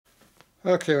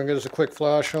Okay, we're going to get us a quick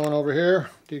flash on over here,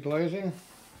 deglazing.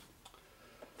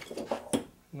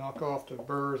 Knock off the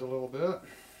burrs a little bit.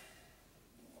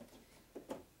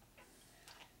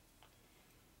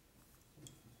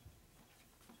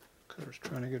 Cutter's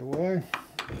trying to get away.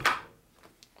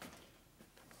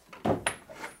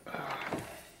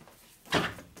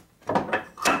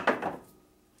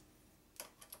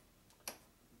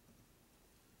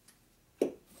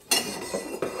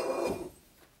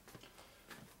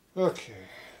 Okay,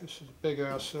 this is big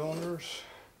ass cylinders.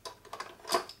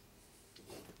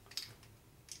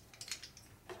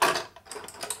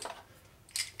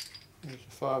 Here's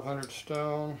a 500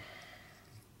 stone.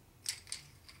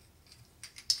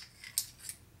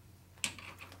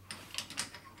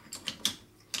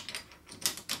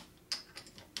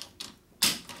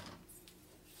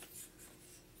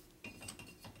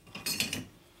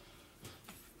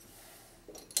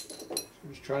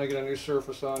 Just trying to get a new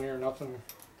surface on here, nothing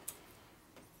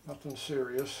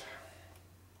serious.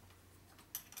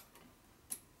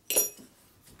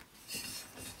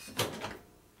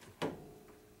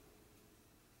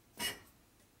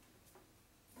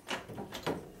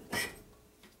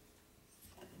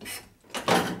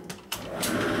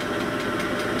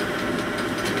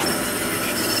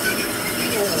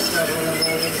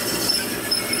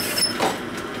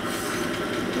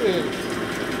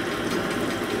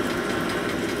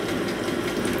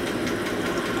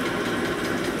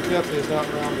 Definitely is not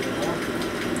round anymore.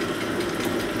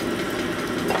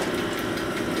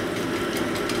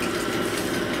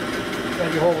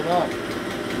 Can you hold it up?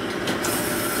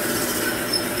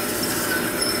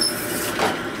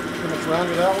 See how much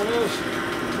rounder that one is?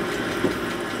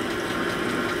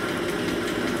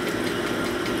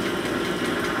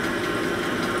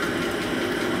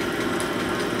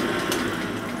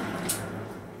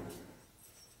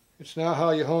 It's not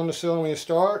how you hone the cylinder when you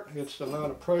start, it's the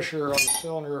amount of pressure on the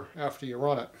cylinder after you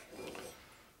run it.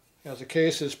 As the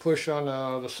case is pushed on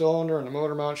the cylinder and the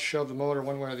motor mount shove the motor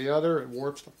one way or the other, it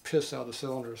warps the piss out of the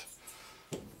cylinders.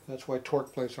 That's why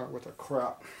torque plates aren't worth a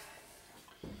crap.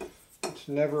 It's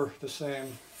never the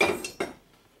same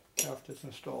after it's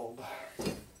installed.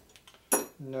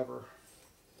 Never.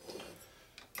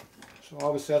 So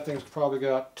obviously that thing's probably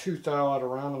got 2 thou out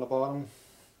around on the bottom.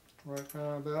 Right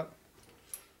now I bet.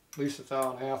 At least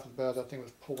 1.5 thou as bad that thing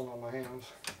was pulling on my hands.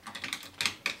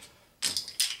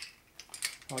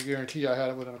 I'll guarantee I had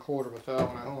it within 1/4 of a thou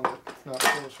when I honed it, if not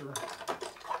closer,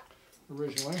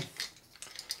 originally.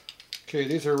 Okay,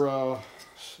 these are, well,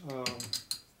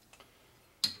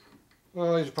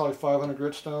 these are probably 500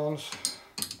 grit stones.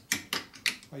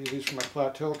 I use these for my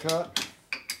plateau cut.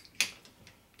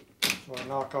 So I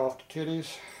knock off the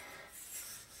titties.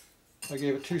 I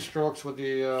gave it 2 strokes with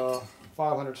the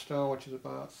 500 stone, which is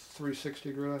about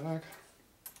 360 grit, I think.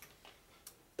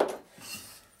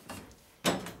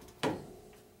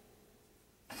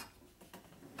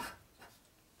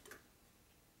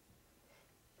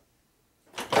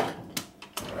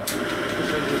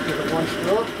 Just give it 1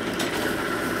 stroke.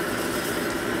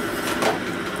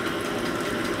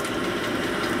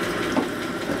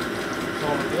 That's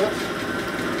all it gets.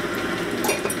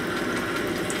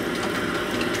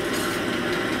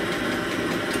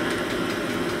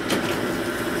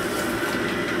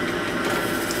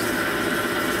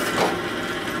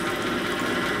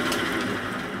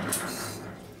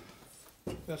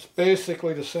 That's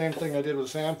basically the same thing I did with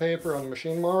sandpaper on the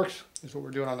machine marks, is what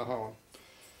we're doing on the hone.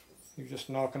 You're just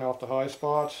knocking off the high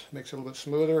spots, makes it a little bit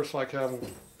smoother. It's like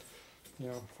having,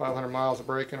 500 miles of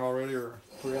braking already, or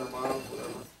 300 miles,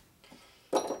 whatever.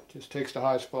 Just takes the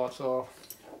high spots off.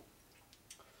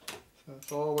 So that's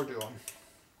all we're doing.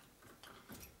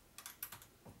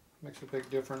 Makes a big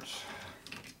difference.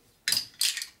 But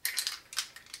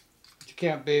you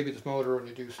can't baby this motor when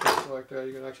you do stuff like that.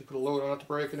 You can actually put a load on it to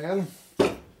break it in.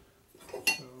 So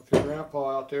if your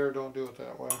grandpa out there, don't do it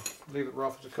that way. Leave it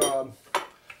rough as a cod.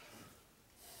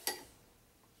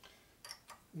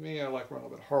 Me, I like running a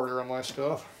little bit harder on my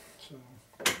stuff. So,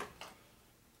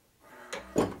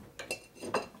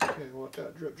 okay, we'll let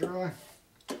that drip dry.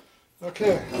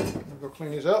 Okay, I'm gonna go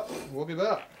clean these up, and we'll be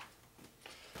back.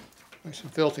 Nice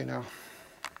and filthy now.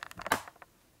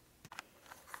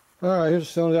 Alright, here's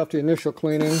the cylinder after the initial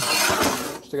cleaning.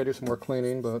 Still gotta do some more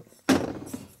cleaning, but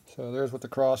so there's what the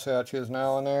crosshatch is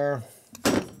now in there.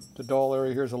 The dull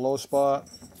area here's a low spot.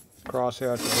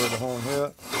 Crosshatch is where the hone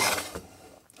hit.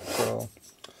 So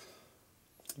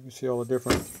you can see all the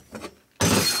different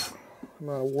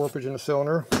amount of warpage in the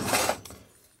cylinder.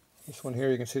 This one here,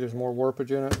 you can see there's more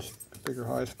warpage in it. It's a bigger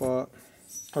high spot,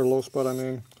 or low spot I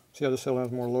mean. See how the cylinder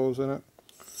has more lows in it.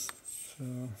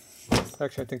 So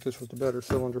actually I think this was the better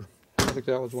cylinder. I think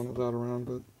that was one that was out around,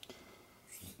 but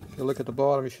if you look at the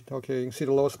bottom, you should, okay, you can see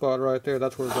the low spot right there.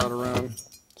 That's where it's out around.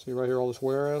 See right here, all this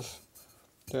wear is?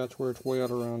 That's where it's way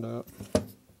out around at.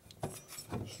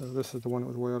 So this is the one that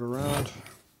was way out around.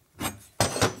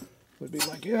 Would be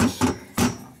like this.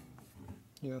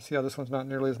 Yeah, see how this one's not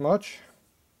nearly as much?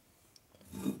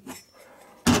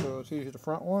 So it's usually the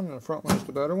front one, and the front one's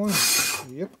the better one.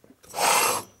 Yep.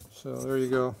 So there you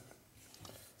go.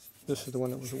 This is the one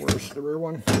that was the worst, the rear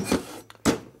one.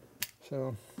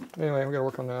 So anyway, we gotta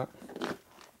work on that.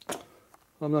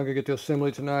 I'm not gonna get to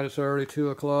assembly tonight. It's already 2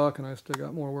 o'clock, and I still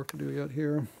got more work to do yet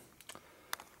here.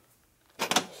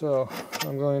 So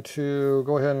I'm going to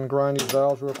go ahead and grind these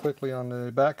valves real quickly on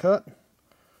the back cut.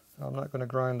 I'm not going to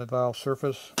grind the valve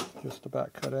surface, just the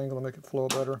back cut angle to make it flow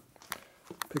better.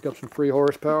 Pick up some free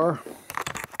horsepower.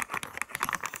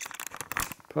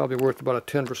 Probably worth about a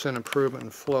 10% improvement in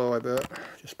flow, I bet,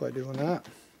 just by doing that.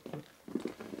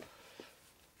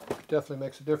 Definitely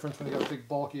makes a difference when you got a big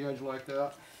bulky edge like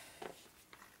that.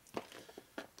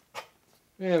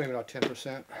 Yeah, maybe not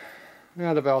 10%.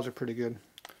 Yeah, the valves are pretty good.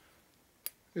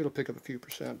 It'll pick up a few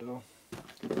percent though.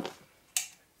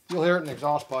 You'll hear it in the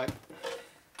exhaust pipe.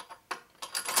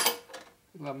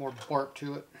 It'll have more bark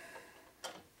to it.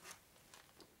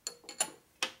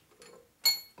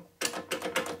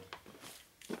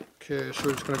 Okay, so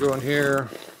we're just going to go in here.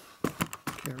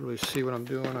 Can't really see what I'm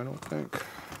doing, I don't think.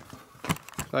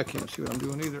 I can't see what I'm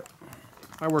doing either.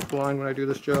 I work blind when I do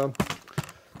this job.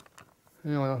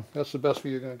 Anyway, that's the best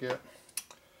view you're going to get.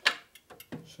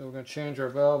 So we're going to change our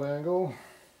valve angle.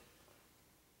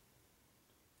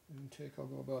 Intake, I'll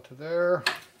go about to there.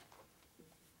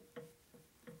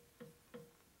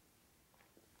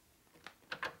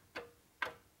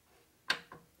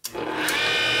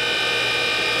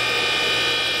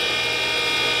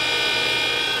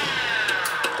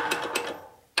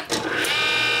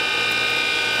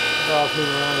 Valves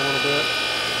moving around a little bit.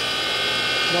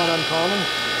 Not uncommon.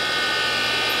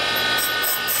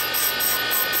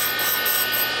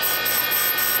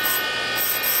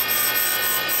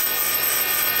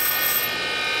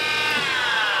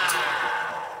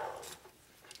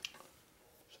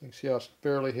 See how it's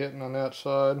barely hitting on that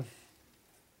side.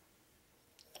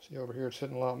 See over here it's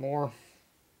hitting a lot more.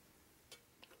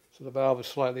 So the valve is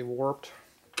slightly warped.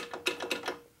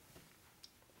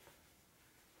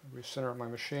 Recenter my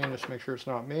machine just to make sure it's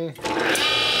not me.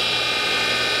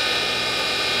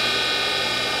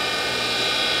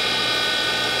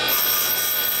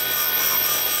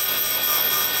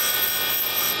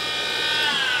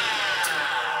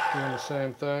 Doing the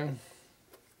same thing.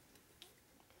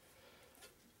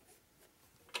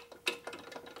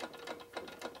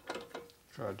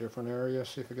 Try a different area,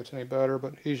 see if it gets any better,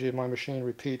 but usually my machine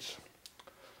repeats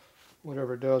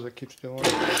whatever it does, it keeps doing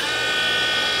it.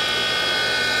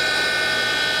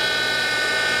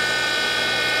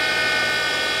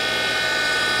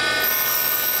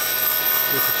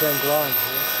 It's the same grind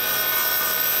here.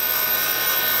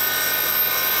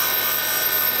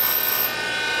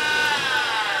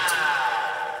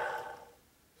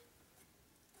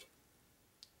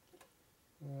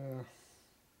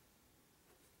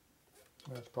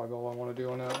 That's probably all I want to do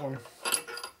on that one.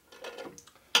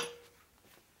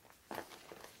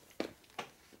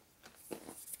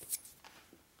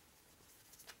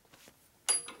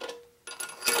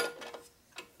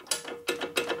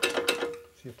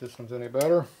 See if this one's any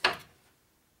better.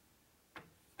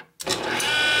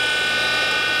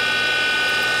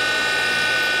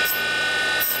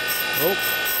 Nope.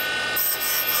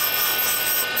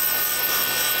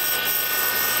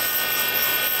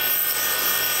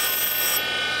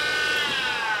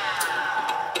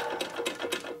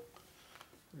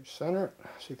 Recenter it,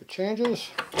 see if it changes.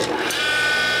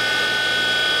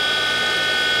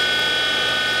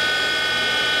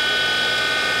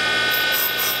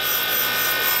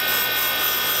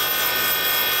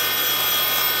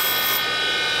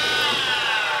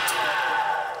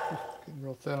 Getting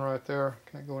real thin right there.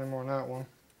 Can't go any more on that one.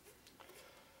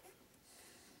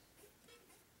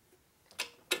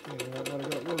 That might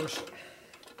have got worse.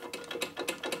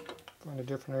 Find a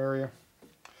different area.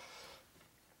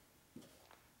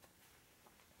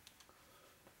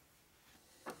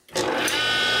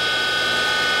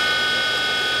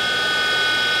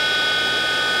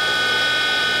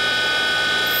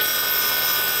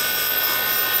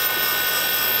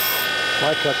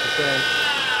 My cut's the same.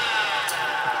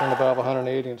 I turn the valve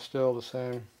 180 and still the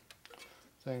same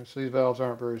thing. So these valves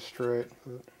aren't very straight,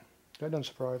 but that doesn't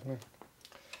surprise me.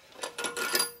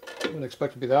 I didn't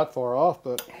expect to be that far off,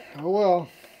 but oh well.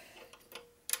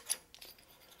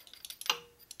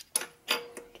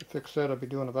 To fix that, I'd be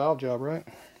doing a valve job, right?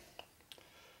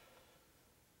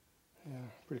 Yeah,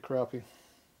 pretty crappy.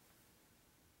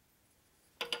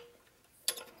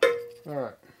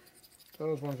 Alright,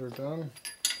 those ones are done.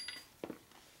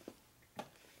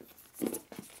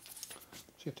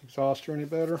 See if the exhausts are any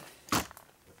better. So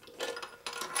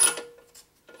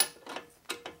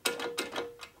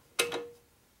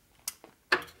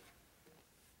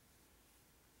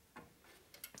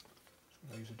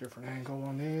I'll use a different angle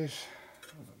on these, a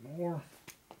little bit more.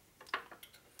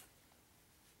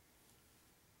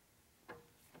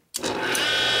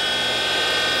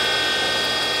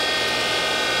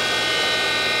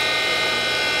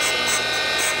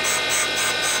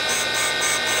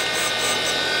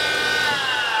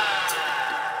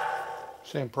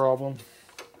 Same problem.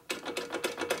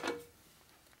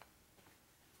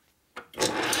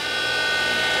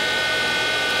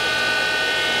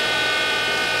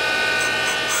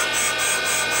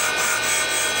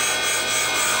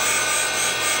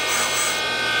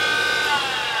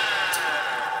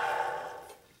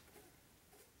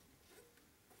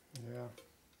 Yeah.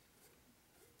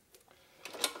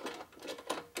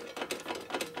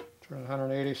 Turn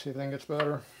 180, see if anything gets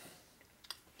better.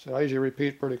 So I usually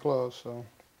repeat pretty close, so.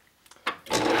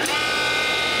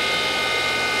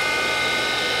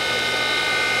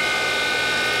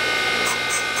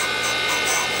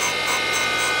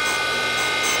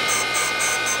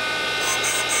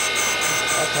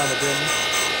 That time it didn't.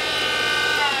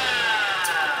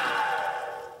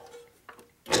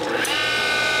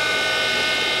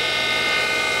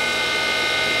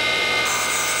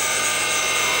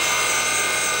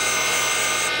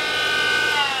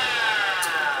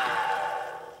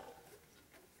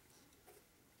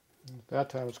 That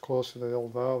time it's close to the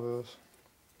old valve is.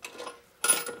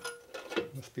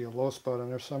 Must be a low spot in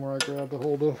there somewhere I grabbed a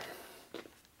hold of.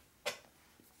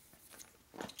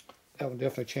 That would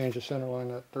definitely change the center line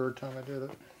that third time I did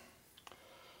it.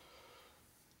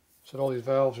 So all these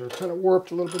valves are kind of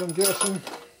warped a little bit, I'm guessing.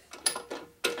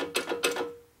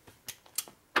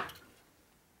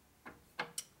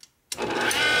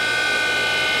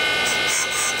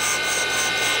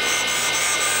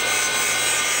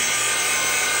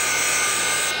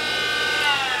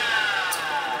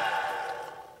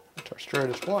 That's our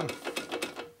straightest one.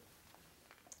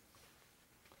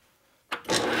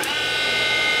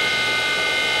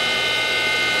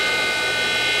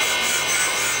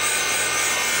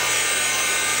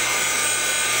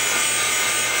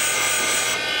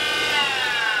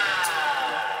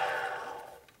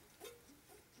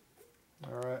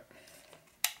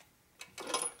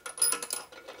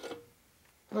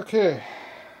 Okay,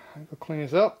 I'll go clean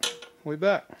these up. We'll be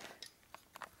back.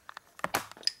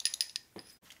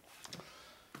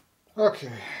 Okay,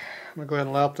 I'm going to go ahead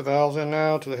and lap the valves in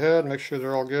now to the head, make sure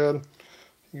they're all good. You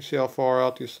can see how far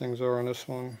out these things are on this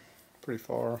one. Pretty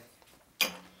far.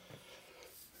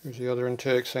 Here's the other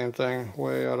intake, same thing,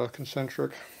 way out of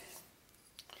concentric.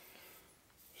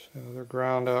 So they're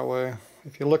ground that way.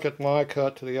 If you look at my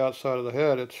cut to the outside of the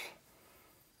head, it's,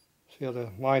 see how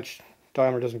my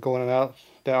diameter doesn't go in and out,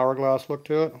 the hourglass look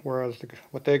to it, whereas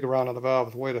what they ground on the valve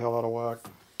is way the hell out of whack.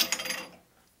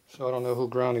 So I don't know who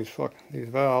ground these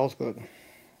valves, but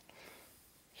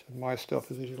my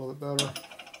stuff is usually a little bit better.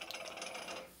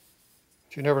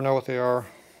 But you never know what they are.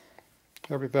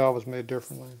 Every valve is made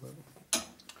differently. But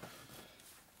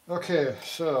okay,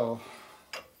 so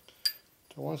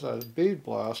the ones that I bead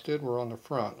blasted were on the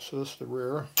front. So this is the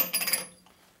rear. So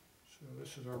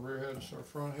this is our rear head, this is our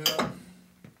front head.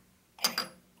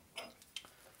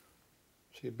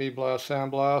 See a bead blast, sand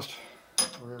blast,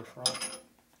 rear front.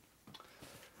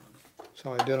 That's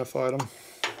how I identified them.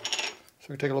 So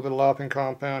we take a little bit of lapping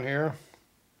compound here.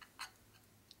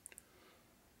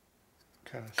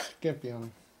 Kind of skimpy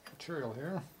on material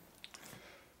here.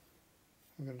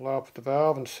 I'm going to lap the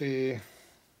valve and see if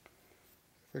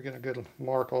we're getting a good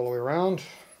mark all the way around,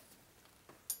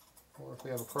 or if we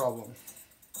have a problem.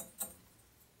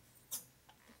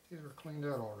 These are cleaned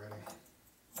out already.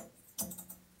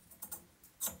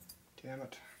 Damn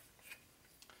it.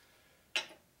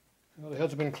 Well, the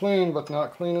heads have been cleaned, but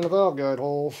not cleaning the valve guide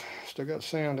holes. Still got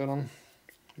sand in them,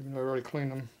 even though I already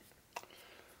cleaned them.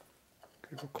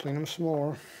 Gotta go clean them some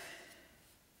more.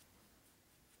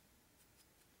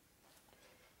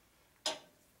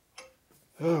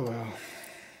 Oh well.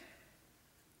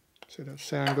 See, that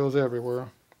sand goes everywhere.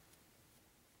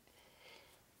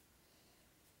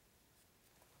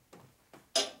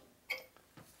 So,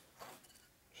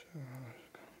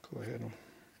 go ahead and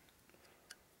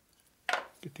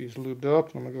get these lubed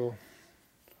up. I'm going to go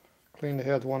clean the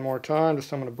heads one more time.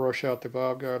 Just I'm going to brush out the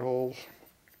valve guide holes.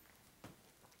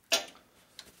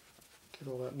 Get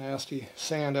all that nasty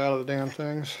sand out of the damn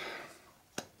things.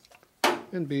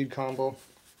 and bead combo.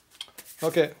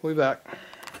 Okay, we'll be back.